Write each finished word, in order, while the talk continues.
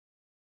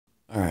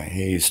Alright,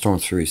 hey, Storm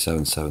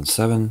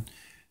 3777.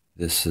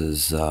 This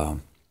is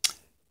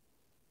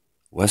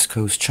West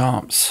Coast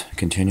Chomps.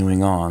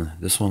 Continuing on.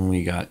 This one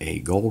we got a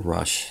Gold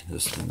Rush.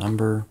 This is the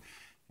number.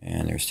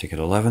 And there's ticket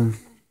 11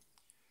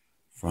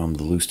 from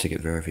the loose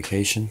ticket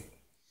verification.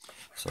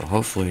 So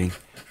hopefully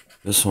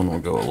this one will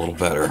go a little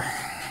better.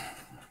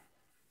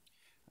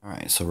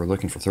 Alright, so we're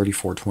looking for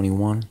 34,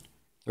 21,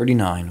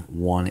 39,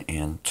 1,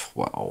 and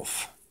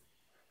 12.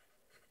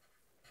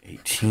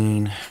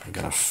 18, we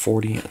got a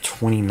 40, a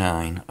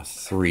 29, a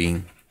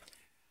 3,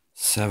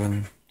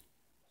 7,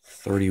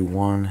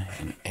 31,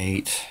 an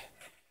 8,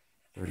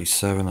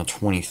 37, a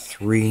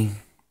 23,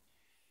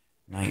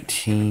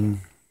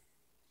 19,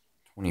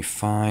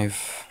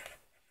 25,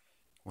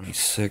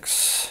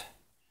 26,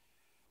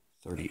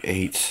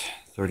 38,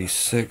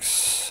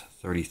 36,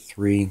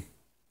 33,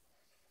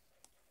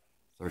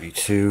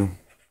 32,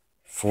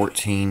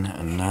 14,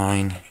 a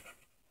 9,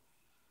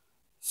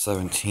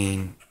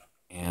 17,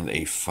 and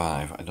a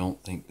 5. I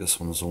don't think this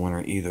one's a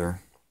winner either.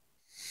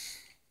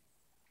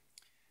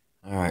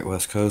 Alright,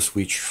 West Coast,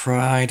 we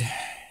tried.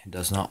 It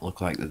does not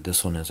look like that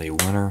this one is a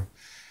winner.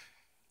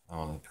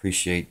 I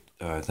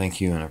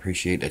thank you and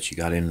appreciate that you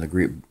got into the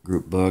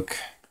group book.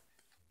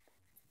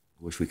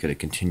 Wish we could have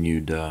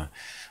continued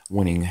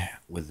winning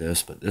with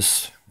this, but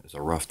this is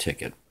a rough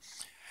ticket.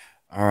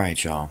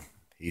 Alright, y'all.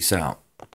 Peace out.